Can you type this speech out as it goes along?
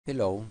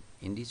Hello,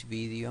 in this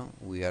video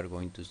we are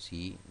going to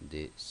see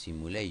the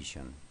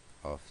simulation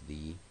of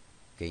the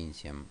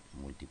Keysian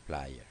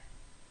multiplier.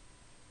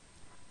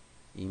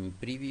 In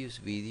previous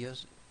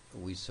videos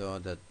we saw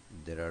that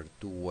there are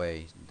two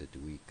ways that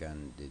we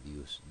can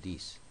deduce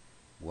this.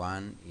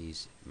 One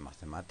is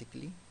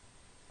mathematically,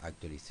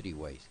 actually three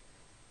ways.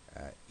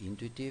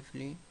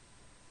 Intuitively,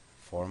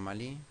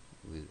 formally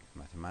with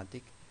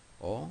mathematics,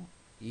 or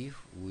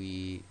if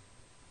we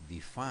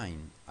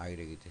define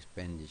aggregate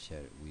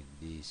expenditure with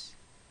this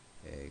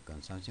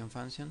consumption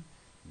function,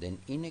 then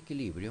in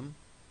equilibrium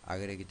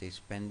aggregate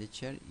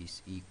expenditure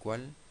is equal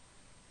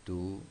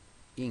to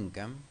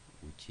income,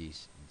 which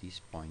is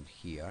this point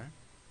here.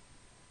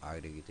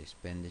 Aggregate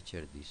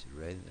expenditure, this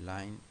red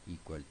line,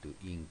 equal to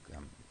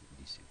income,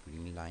 this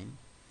green line.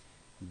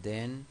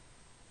 Then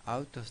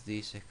out of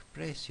this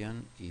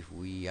expression, if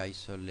we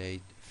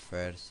isolate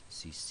first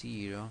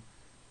C0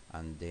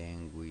 and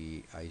then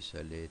we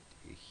isolate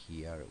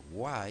here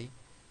y,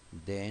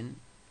 then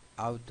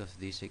out of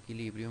this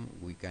equilibrium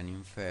we can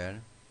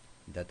infer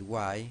that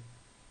y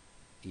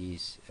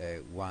is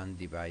 1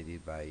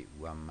 divided by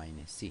 1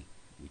 minus c,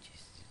 which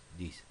is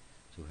this.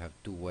 So we have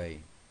two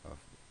ways of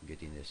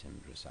getting the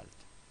same result.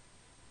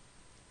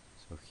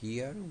 So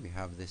here we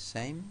have the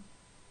same,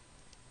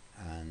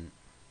 and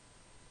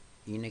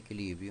in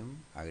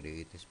equilibrium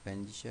aggregate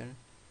expenditure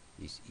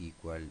is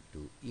equal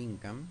to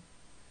income,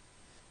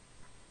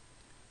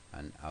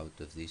 and out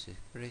of this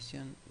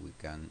expression we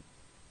can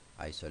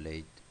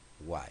isolate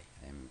y.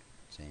 I'm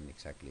saying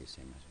exactly the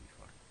same as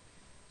before.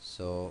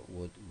 So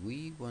what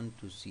we want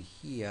to see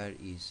here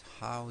is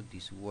how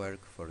this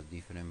works for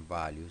different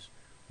values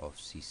of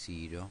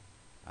C0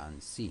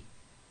 and C,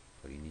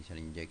 for initial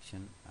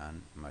injection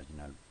and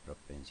marginal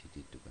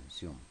propensity to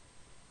consume.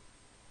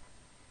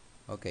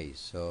 Okay,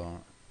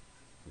 so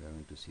we are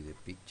going to see the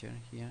picture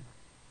here,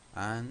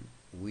 and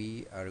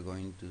we are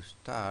going to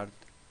start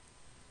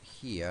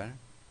here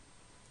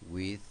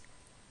with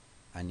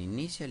an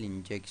initial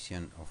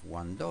injection of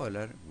 $1,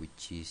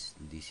 which is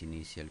this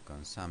initial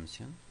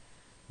consumption.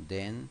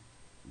 Then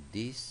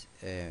this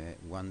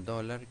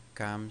 $1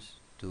 comes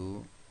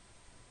to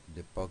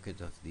the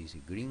pocket of this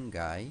green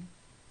guy,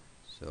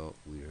 so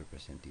we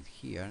represent it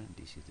here.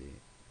 This is the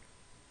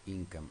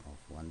income of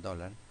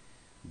 $1.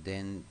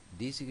 Then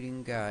this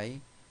green guy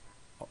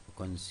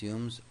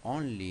consumes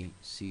only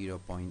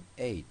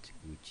 0.8,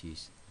 which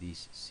is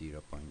this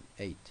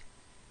 0.8.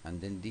 And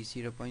then this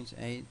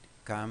 0.8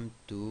 come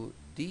to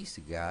this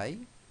guy,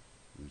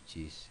 which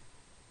is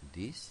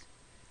this,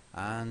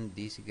 and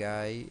this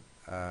guy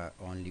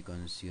only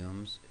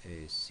consumes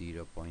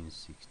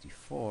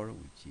 0.64,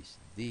 which is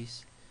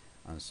this,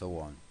 and so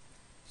on.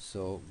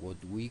 So what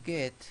we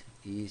get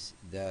is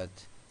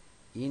that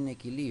in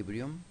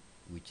equilibrium,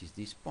 which is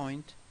this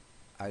point,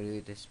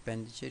 aggregate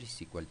expenditure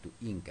is equal to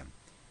income.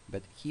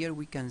 But here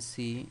we can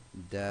see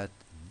that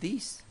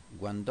this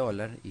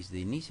 $1 is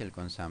the initial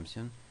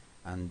consumption,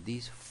 and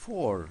these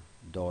 $4,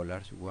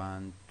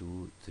 1,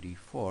 2, 3,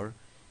 4,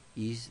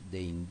 is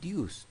the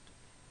induced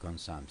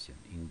consumption,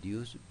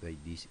 induced by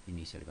this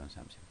initial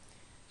consumption.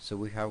 So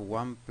we have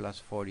 1 plus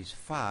 4 is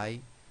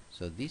 5,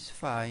 so this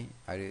 5,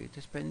 aggregate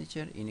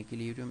expenditure in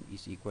equilibrium,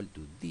 is equal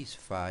to this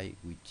 5,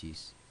 which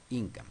is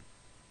income.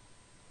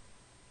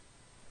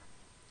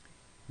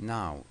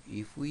 Now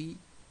if we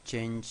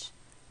change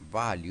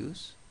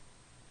values,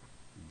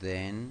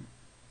 then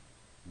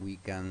we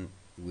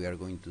are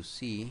going to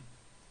see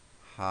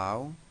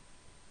how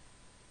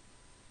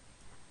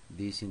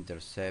this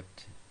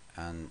intercept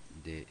and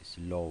the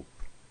slope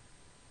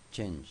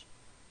change.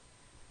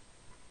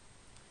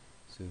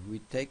 So if we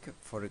take,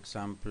 for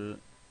example,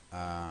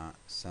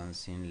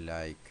 something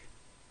like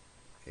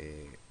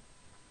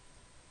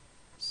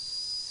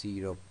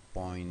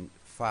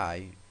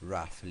 0.5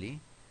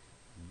 roughly,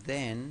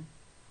 then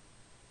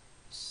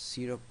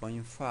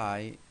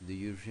 0.5, do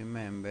you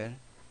remember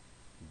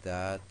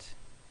that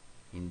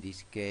in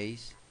this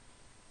case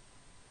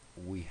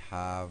we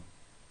have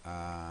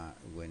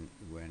when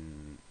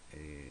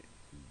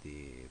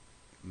the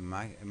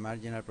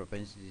marginal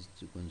propensity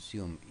to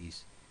consume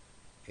is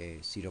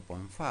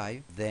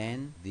 0.5,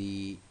 then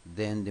the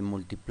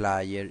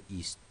multiplier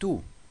is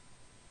 2,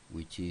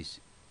 which is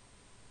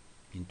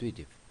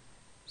intuitive.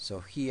 So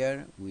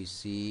here we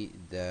see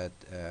that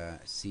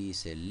C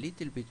is a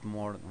little bit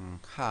more than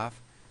half,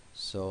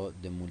 so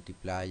the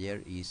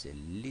multiplier is a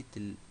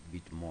little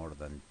bit more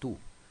than 2.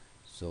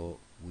 So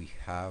we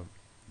have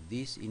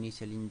this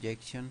initial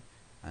injection,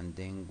 and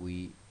then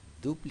we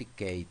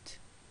duplicate,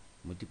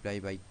 multiply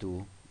by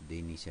 2, the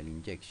initial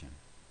injection.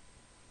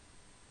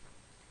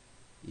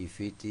 If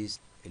it is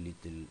a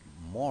little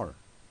more,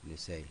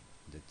 let's say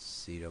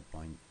that's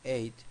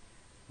 0.8,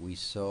 we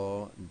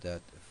saw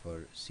that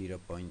for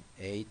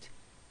 0.8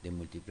 the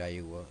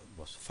multiplier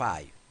was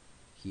 5.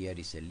 Here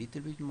is a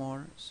little bit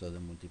more, so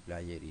the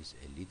multiplier is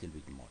a little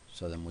bit more.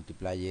 So the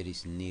multiplier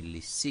is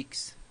nearly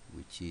 6,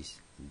 which is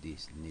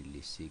this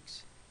nearly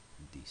 6,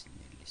 this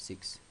nearly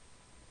 6.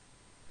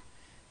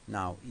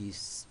 Now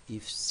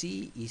if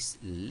C is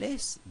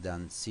less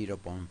than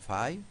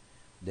 0.5,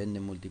 then the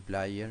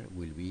multiplier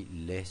will be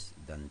less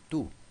than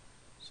 2.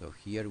 So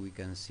here we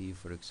can see,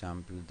 for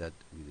example, that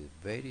with a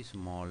very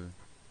small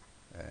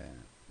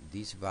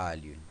this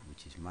value,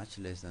 which is much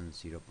less than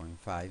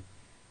 0.5,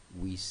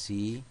 we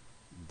see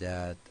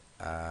that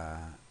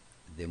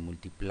the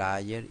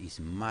multiplier is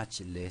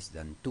much less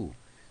than 2.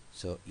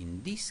 So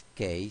in this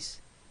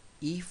case,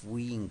 if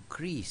we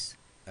increase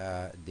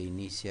the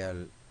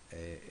initial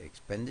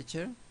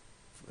expenditure,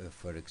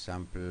 for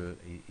example,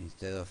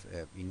 instead of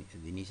the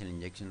initial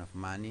injection of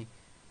money,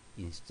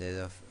 instead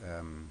of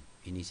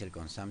initial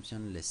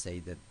consumption, let's say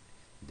that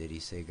there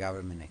is a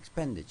government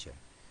expenditure.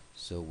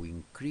 So we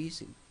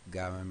increase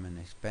government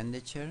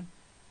expenditure,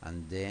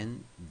 and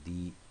then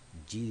the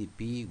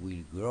GDP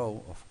will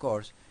grow, of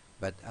course,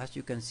 but as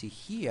you can see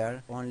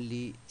here,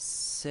 only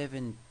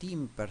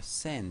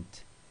 17%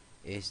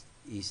 is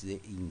the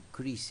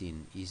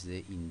increasing, is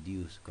the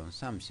induced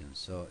consumption.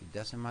 So it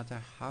doesn't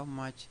matter how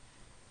much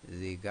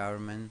the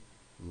government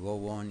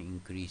go on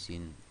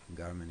increasing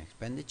government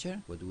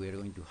expenditure, what we are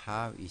going to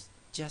have is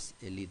just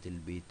a little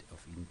bit of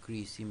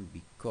increasing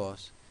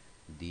because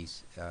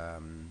this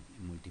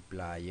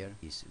multiplier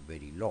is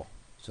very low.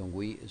 So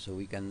we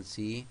can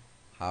see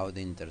how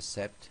the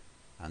intercept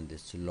and the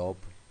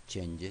slope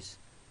changes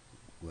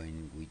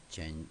when we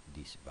change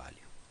this value.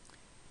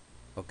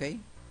 Okay,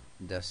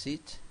 that's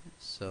it.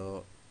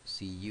 So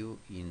see you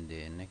in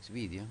the next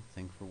video.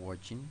 Thanks for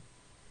watching.